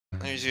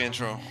Here's your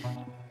intro.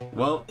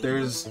 Well,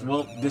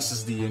 this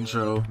is the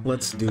intro.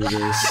 Let's do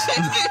this.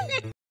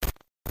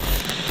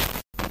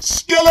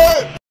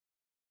 Skillet!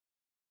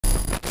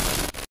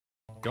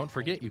 Don't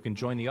forget, you can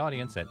join the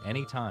audience at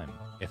any time.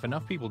 If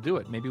enough people do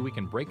it, maybe we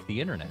can break the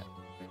internet.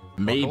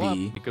 Buckle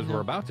Maybe. up, because we're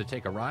about to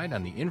take a ride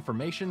on the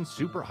information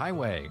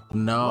superhighway.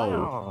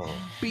 No.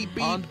 Beep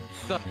beep. On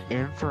the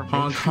information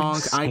Honk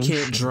honk, I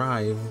can't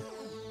drive.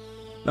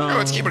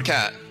 Oh, it's Keyboard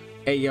Cat.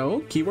 Hey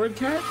yo, keyboard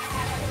cat?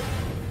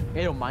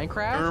 Hey, yo,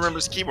 Minecraft? Who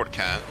remembers Keyboard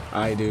Cat?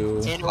 I do.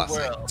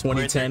 Classic.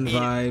 2010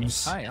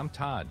 vibes. Hi, I'm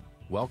Todd.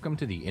 Welcome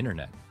to the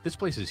internet. This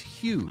place is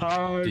huge.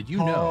 Hi, Did you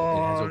know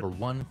it has Todd. over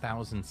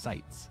 1,000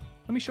 sites?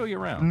 Let me show you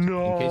around.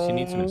 In case you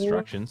need some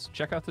instructions,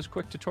 check out this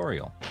quick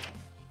tutorial.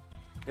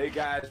 Hey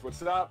guys,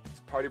 what's up?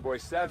 It's Party Boy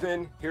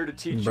 7 here to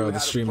teach Bro, you the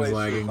how stream to is play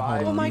lagging.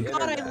 Survive Hold on. Oh my the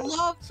god, I Internet.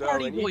 love So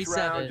Party in Boy each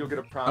round, 7. you'll get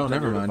a prompt Oh, on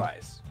never your mind.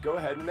 device. Go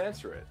ahead and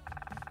answer it.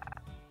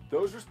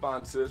 Those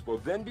responses will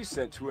then be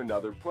sent to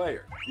another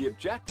player. The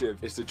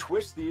objective is to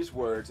twist these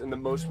words in the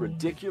most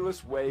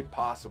ridiculous way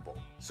possible.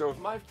 So if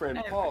my friend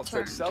I have Paul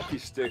said returned.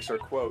 selfie sticks are,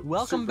 quote,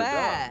 Welcome super dumb,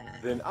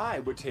 back. then I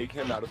would take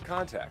him out of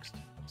context.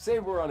 Say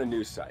we're on a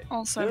news site.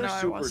 Also, They're no,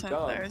 I super wasn't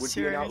dumb there. would be an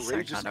Serious, I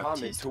outrageous got up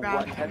comment to to what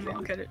bathroom headline?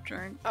 and get it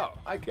drunk. Oh,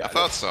 I got I it.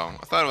 thought so. I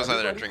thought it was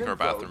either a Everybody drink or a then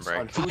bathroom votes break.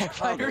 on whose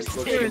comment looks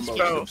It the was most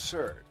both.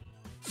 absurd.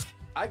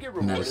 I get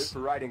rewarded Nice. for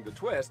writing the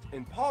twist,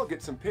 and Paul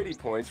gets some pity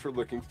points for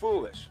looking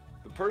foolish.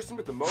 The person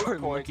with the most For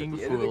points at looking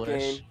the end of the foolish.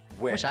 game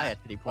wins. Wish I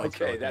had pity points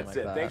for Okay, looking that's like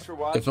it. that. Thanks for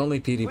watching. If only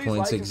PD Please points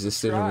like and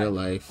existed in subscribe. real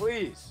life.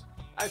 Please.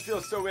 I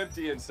feel so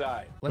empty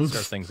inside. Let's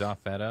start things off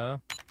at a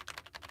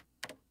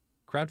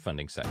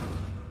crowdfunding site.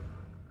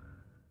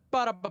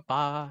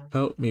 Ba-da-ba-ba.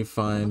 Help me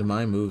find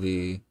my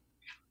movie.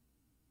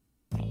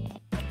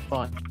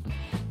 Fun.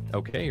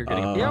 Okay, you're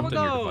getting a Here prompt we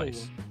on your go.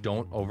 device.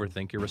 Don't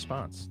overthink your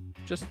response.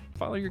 Just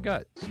follow your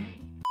gut.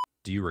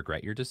 Do you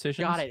regret your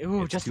decision? Got it.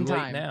 Ooh, It's just too in late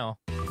time. now.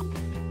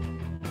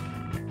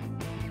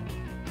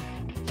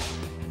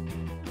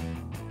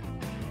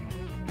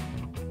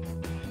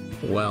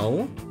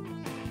 Well,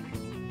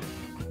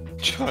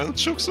 Child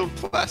chokes on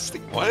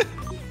plastic. What?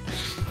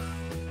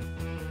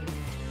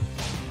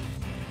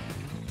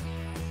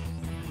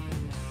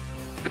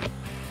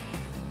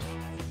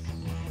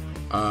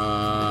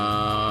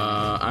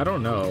 I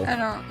don't know. I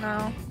don't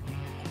know.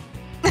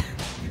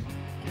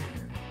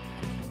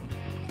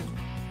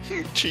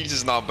 Cheese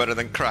is not better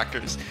than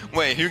crackers.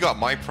 Wait, who got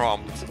my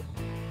prompt?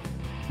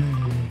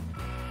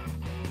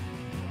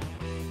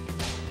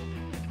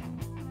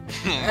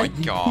 Oh my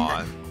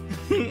god.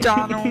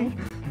 Donald.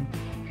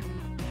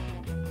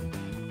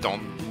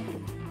 Don't.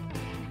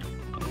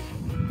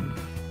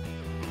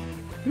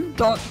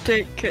 Don't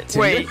take it.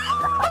 Wait.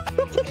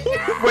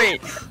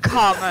 Wait.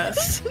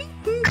 Commas.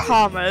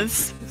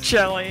 Commas.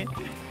 Jelly.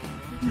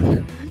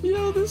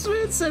 Yo, this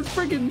man said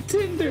friggin'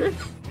 Tinder.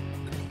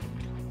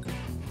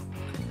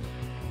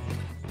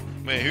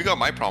 Wait, who got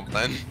my prompt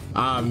then?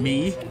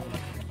 Me?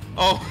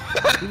 Oh,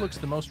 Who looks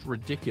the most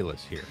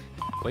ridiculous here?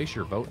 Place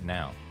your vote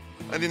now.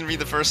 I didn't read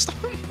the first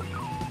one.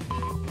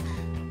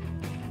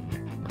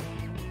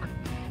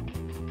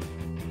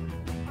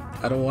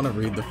 I don't want to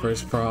read the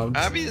first prompt.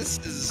 Abby is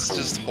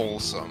just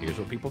wholesome. Here's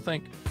what people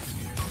think.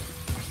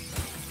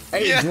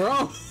 Hey, Yeah.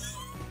 bro!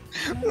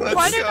 Let's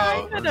Why did go.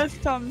 I get a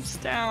thumbs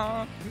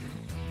down?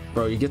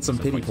 Bro, you get some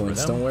Some pity points for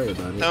points. them. Don't worry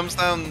about it. Thumbs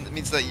down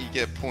means that you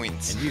get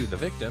points. And you, the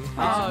victim, get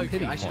Oh, some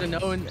pity I should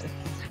have points. known.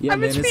 Yeah, I'm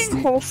man, just it's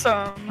being the,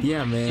 wholesome.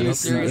 yeah, man, Feel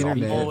it's the serious,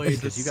 internet. always.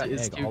 Because you got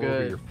It's egg too all over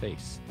good. your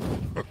face.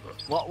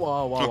 Whoa,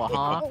 whoa, whoa,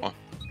 whoa, huh?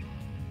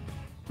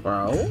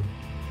 Bro?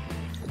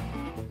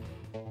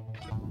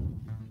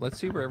 Let's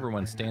see where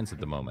everyone stands at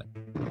the moment.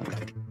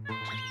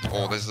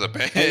 Oh, this is a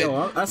bit. Hey,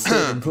 yo, I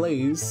stayed in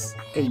place.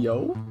 Hey,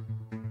 yo.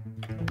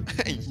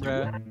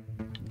 Bruh.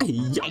 Hey,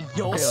 yo. Hey,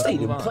 yo, I stayed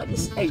in move on.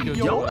 place. Hey, Let's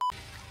go yo. do it.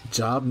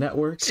 Job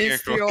network? Is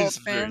Scarecrow the old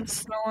is man very-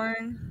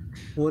 snoring?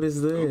 What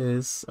is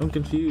this? I'm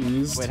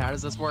confused. Wait, how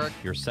does this work?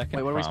 Your second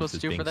Wait, what are we prompt supposed is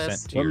to do being for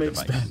this? sent to What your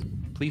makes device.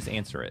 Please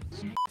answer it.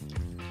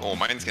 Oh,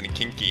 mine's getting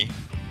kinky.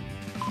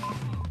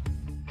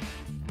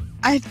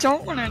 I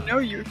don't want to know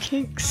your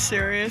kinks,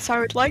 serious. I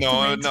would like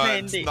No, to no,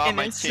 maintain it's the not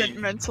my innocent kink.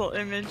 mental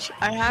image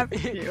I have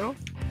of you.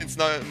 It's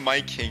not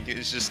my kink,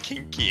 it's just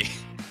kinky.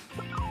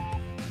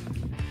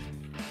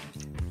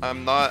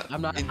 I'm not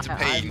into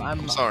pain.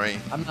 I'm sorry.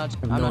 I'm not. I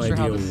have I'm no not sure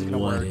how idea this is gonna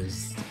what work.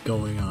 is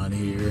going on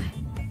here.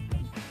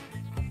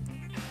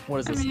 What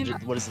is I this? mean-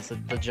 What is this?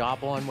 The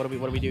job one? What do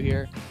we do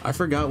here? I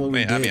forgot what we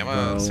Wait, did, Abby, I'm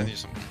gonna bro. send you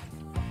some.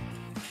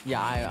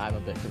 Yeah, I'm a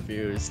bit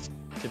confused,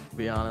 to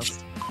be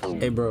honest.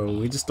 Hey, bro,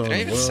 we just throwing Did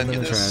I the even world send in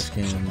you the this?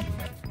 trash can.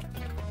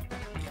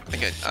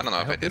 I don't know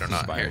if I hope did this or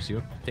not. Here. inspires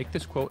you. Take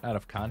this quote out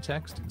of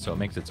context so it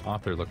makes its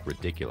author look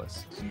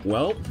ridiculous.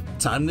 Well,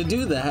 time to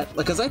do that,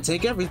 because I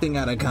take everything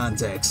out of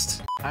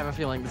context. I have a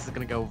feeling this is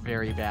gonna go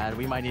very bad.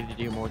 We might need to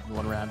do more than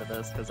one round of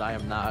this because I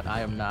am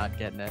not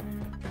getting it.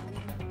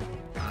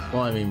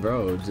 Well, I mean,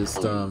 bro,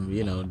 just,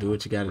 you know, do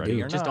what you gotta Ready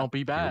do. or Just not, don't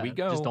be bad. here we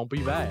go. Just don't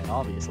be bad,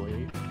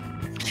 obviously.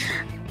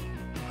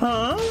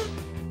 Huh?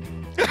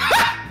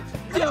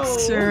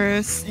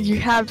 Serious, you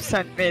have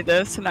sent me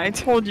this, and I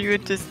told you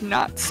it does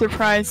not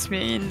surprise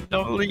me in the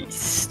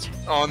least.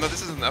 Oh no,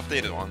 this is an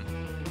updated one.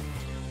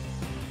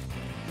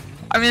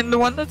 I mean, the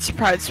one that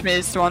surprised me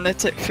is the one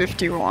that's at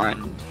 51.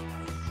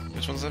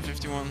 Which one's at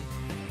 51?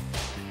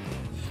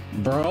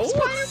 Bro?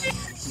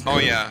 Oh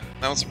yeah,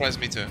 that one surprised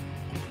me too.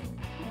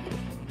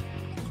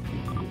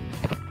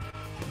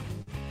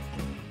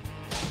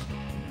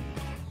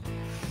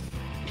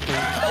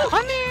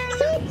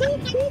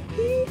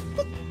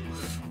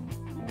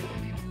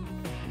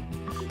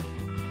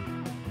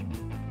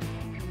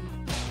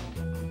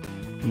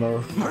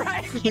 Bro.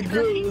 The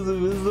girl was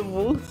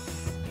invisible.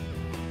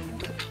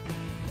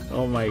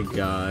 Oh my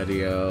god,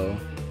 yo.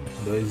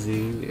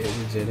 Noisy,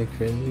 energetic,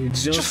 friendly.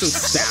 Joseph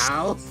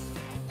style?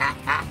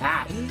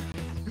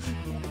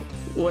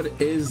 What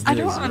is this, I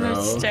don't bro?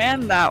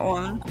 understand that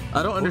one.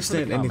 I don't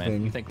understand Look for the comment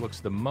anything. you think looks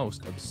the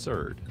most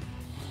absurd.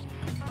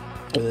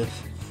 Ugh.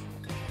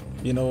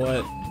 You know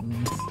what?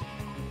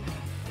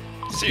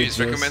 Serious It just-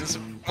 recommends.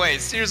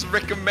 Wait, Serious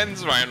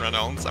recommends Ryan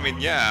Reynolds. I mean,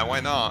 yeah, why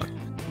not?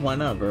 Why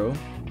not, bro?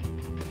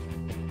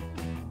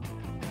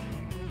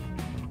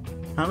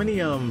 How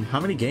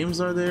many games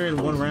are there in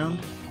one round?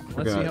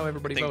 Let's see Forgot. how I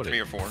everybody think voted. 3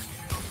 or 4.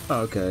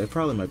 Oh, okay, it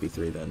probably might be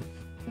 3 then.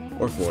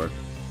 Or 4.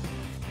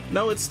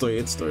 No, it's 3,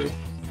 it's 3.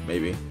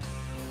 Maybe.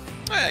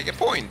 Hey, I get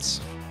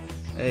points.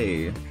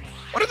 Hey.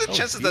 What are the Oh,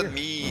 chances dear. that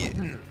me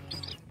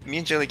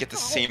and Jelly get the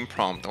same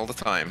prompt all the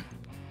time?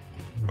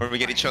 Or we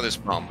get each other's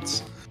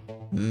prompts?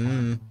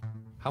 Mmm.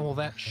 How will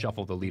that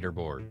shuffle the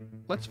leaderboard?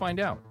 Let's find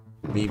out.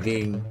 Me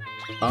being...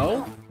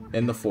 Oh?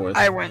 And the 4th.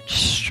 I went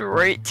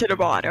straight to the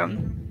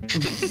bottom.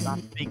 Not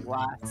big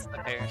last,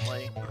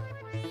 apparently.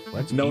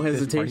 Let's No keep this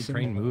hesitation.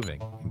 party train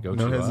moving. And go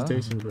No to,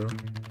 hesitation, bro.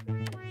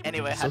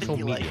 Anyway, how did Social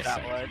you media like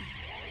that site. one?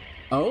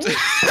 Oh?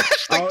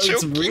 Like Oh, it's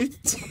joking. Reed?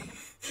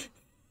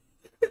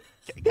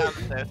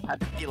 Comment, how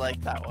did you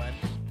like that one?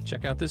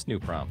 check out this new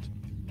prompt.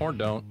 Or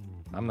don't.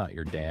 I'm not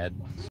your dad.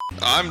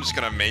 I'm just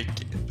gonna make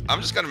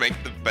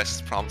the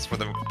best prompts for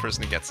the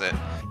person who gets it.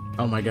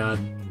 Oh my god.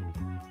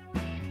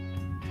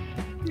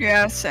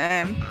 Yeah,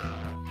 same.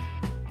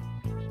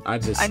 I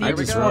just Here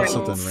we wrote go.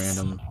 something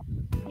random.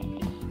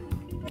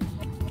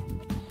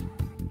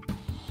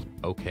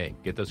 Okay,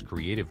 get those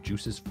creative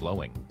juices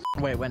flowing.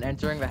 Wait, when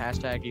entering the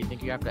hashtag, do you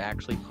think you have to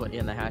actually put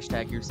in the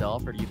hashtag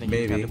yourself, or do you think you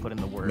just Maybe. have to put in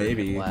the word?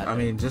 Maybe. and I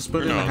mean, just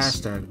put Who in the knows?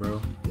 hashtag,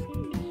 bro.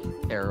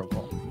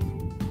 terrible.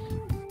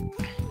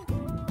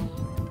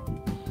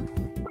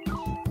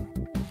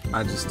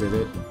 I just did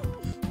it.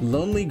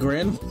 Lonely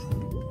Grand.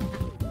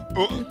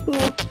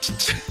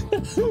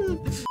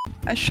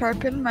 I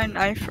sharpened my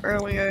knife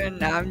earlier and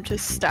now I'm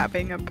just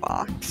stabbing a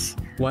box.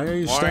 Why are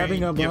you Why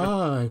stabbing a give it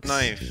box?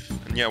 Knife.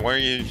 Yeah, why are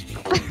you?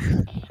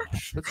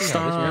 Let's see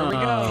how this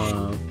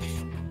Stop.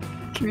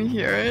 Can you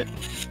hear it?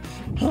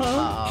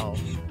 Huh? Oh.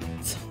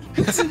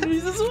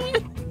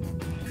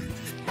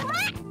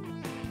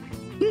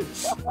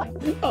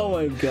 Oh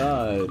my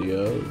god,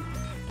 yo.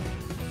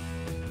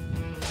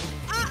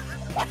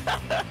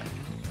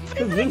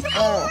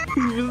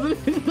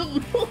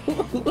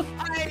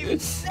 I'm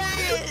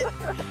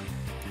sad.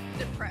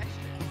 Depression.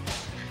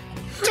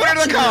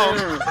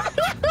 Twitter.com.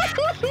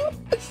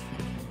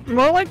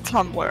 More like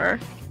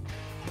Tumblr.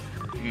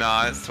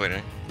 Nah, it's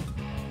Twitter.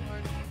 Or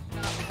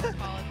not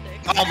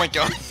politics. Oh my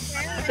god.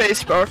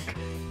 Facebook.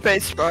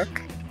 Facebook.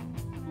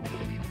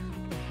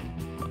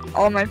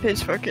 All my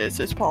Facebook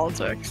is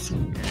politics.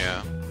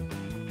 Yeah.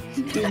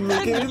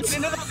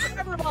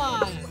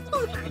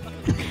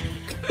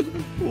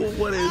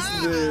 What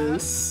is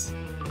this?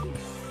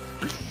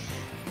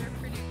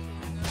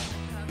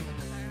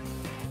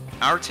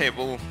 Our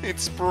table,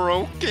 it's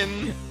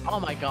broken. Oh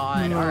my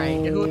god,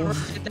 alright.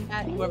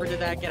 Whoever did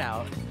that, get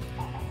out.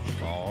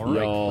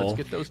 Alright, Yo. let's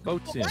get those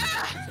votes in.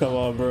 Come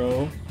on,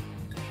 bro.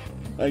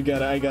 I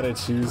gotta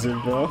choose it,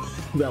 bro.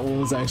 That one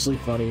was actually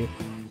funny.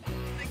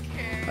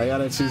 I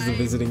gotta choose the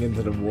visiting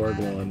into the morgue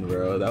one,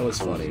 bro. That was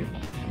funny.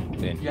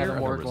 And Yeah, here the are the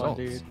morgue one,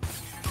 results.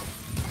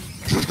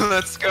 dude.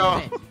 Let's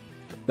go.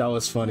 That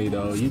was funny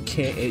though. You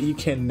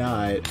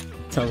cannot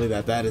tell me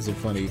that isn't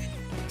funny.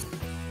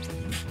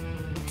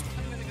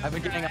 I've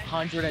been getting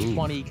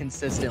 120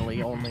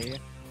 consistently only.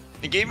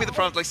 He gave me the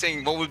prompt like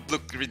saying what would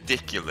look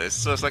ridiculous.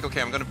 So I was like,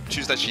 okay, I'm gonna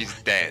choose that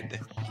she's dead.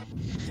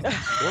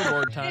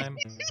 Scoreboard time.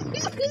 I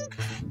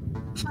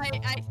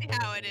see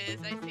how it is.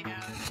 I see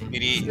how it is.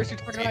 Didi, You're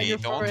talking about your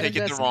don't friend take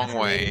it the wrong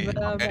way. assassinating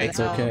them, Okay? It's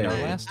okay. Our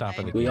last stop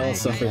of the We all day.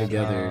 suffer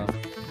together.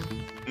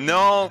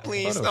 No,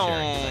 please Photo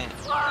sharing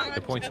don't.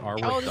 The points are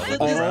Oh, worth this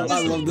double. is- Oh,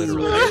 I love this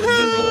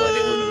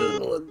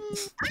one.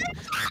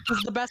 This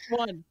is the best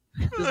one.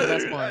 This is the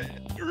best one.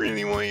 I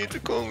really want you to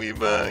call me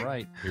back.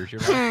 Alright, here's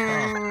your last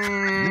prompt.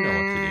 You know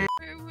what to do.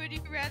 Where would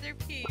you rather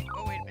pee?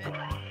 Oh, wait a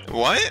minute.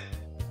 What?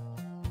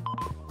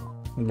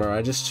 Bro,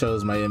 I just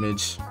chose my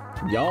image.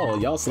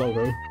 Y'all slow,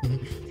 bro.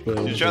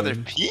 Would you rather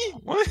pee?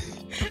 What?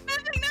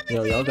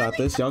 Yo, y'all got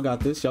this. Y'all got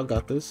this. Y'all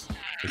got this.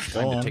 It's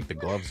Go time on. to take the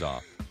gloves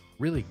off.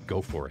 Really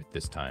go for it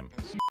this time.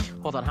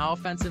 Hold on, how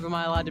offensive am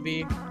I allowed to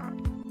be?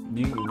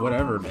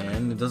 Whatever,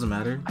 man. It doesn't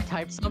matter. I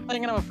typed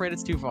something and I'm afraid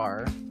it's too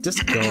far.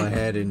 Just go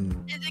ahead and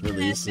Is it gonna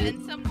release it.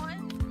 offend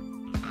someone?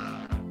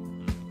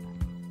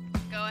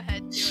 Go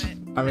ahead, do it.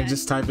 I mean,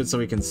 just type it so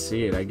we can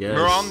see it, I guess.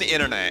 We're on the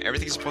internet.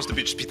 Everything's supposed to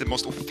be just be the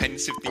most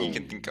offensive thing you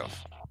can think of.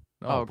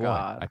 Oh, boy,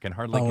 God. I can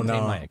hardly Oh,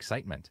 contain no. my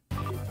excitement.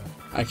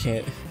 I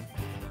can't.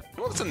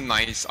 Well, it's a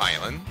nice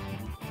island.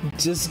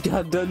 Just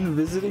got done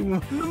visiting.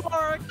 More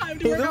time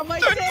to work on my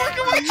Don't dam! work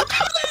on my-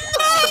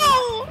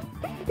 No!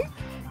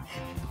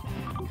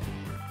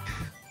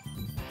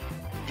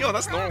 Yo,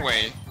 that's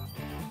Norway.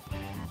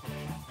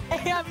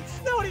 Hey, I'm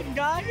snowing,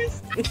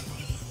 guys!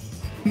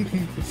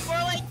 More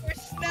like we're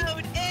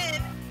snowed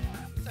in.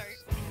 Sorry.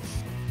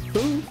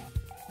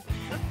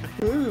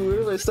 Ooh, what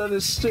if I started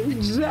a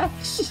strange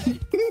action?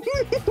 I'm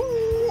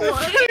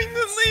hearing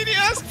the lady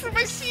ask for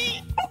my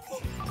seat.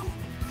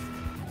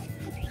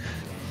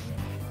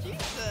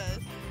 Jesus.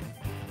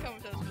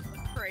 Comatose would look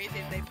crazy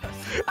if they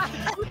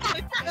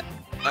posted.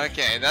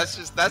 Okay,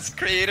 that's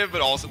creative,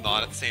 but also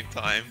not at the same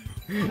time.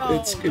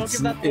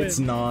 It's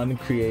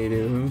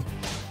non-creative.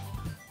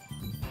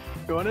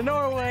 Going to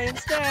Norway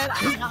instead!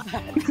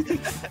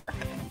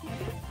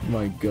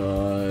 My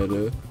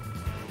God.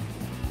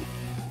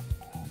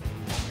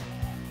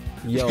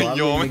 Yo, I'm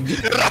Yo, in the...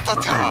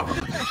 ratata.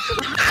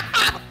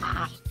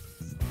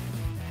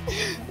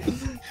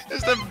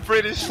 It's the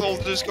British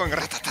soldiers going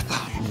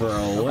ratatata.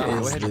 Bro, what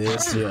is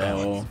this,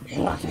 yo?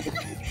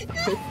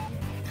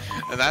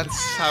 And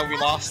that's how we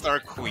lost our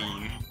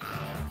queen.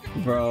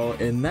 Bro,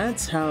 and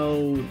that's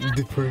how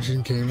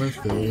depression came a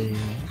thing.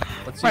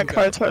 Let's see My who got-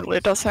 car totally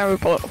does have a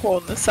bullet hole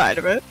in the side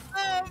of it.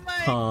 Oh my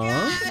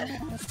Huh? god.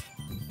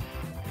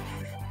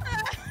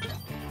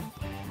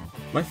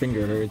 My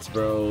finger hurts,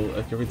 bro.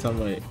 Like every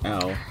time I...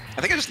 Ow.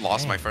 I think I just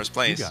lost my first You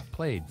place. got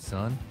played,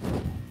 son.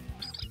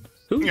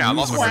 Who Yeah, I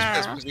lost my uses- first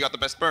place because we got the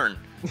best burn.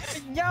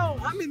 Yo,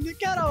 I'm in the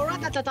ghetto!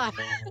 Ratatata!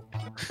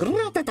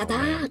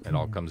 It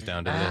all comes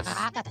down to this.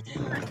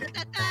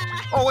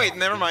 Oh wait,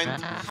 never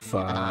mind.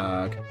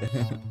 Fuck.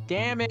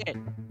 Damn it!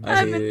 I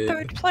I'm hate in it.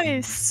 third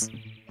place.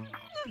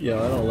 Yo,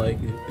 I don't like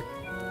it.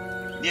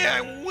 Yeah,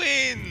 I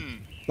win.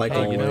 Like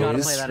Hey, you know, gotta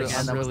always. play that again.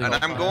 I'm That was really,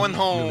 And I'm going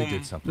really home.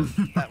 did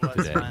something That was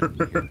today.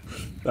 fun.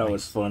 That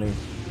was funny.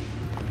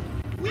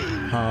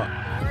 Huh?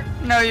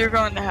 No, you're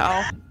going to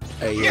hell.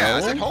 Hey, yo. Yeah,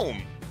 I said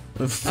home.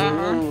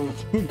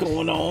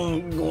 Going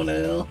on, going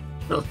to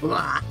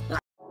hell.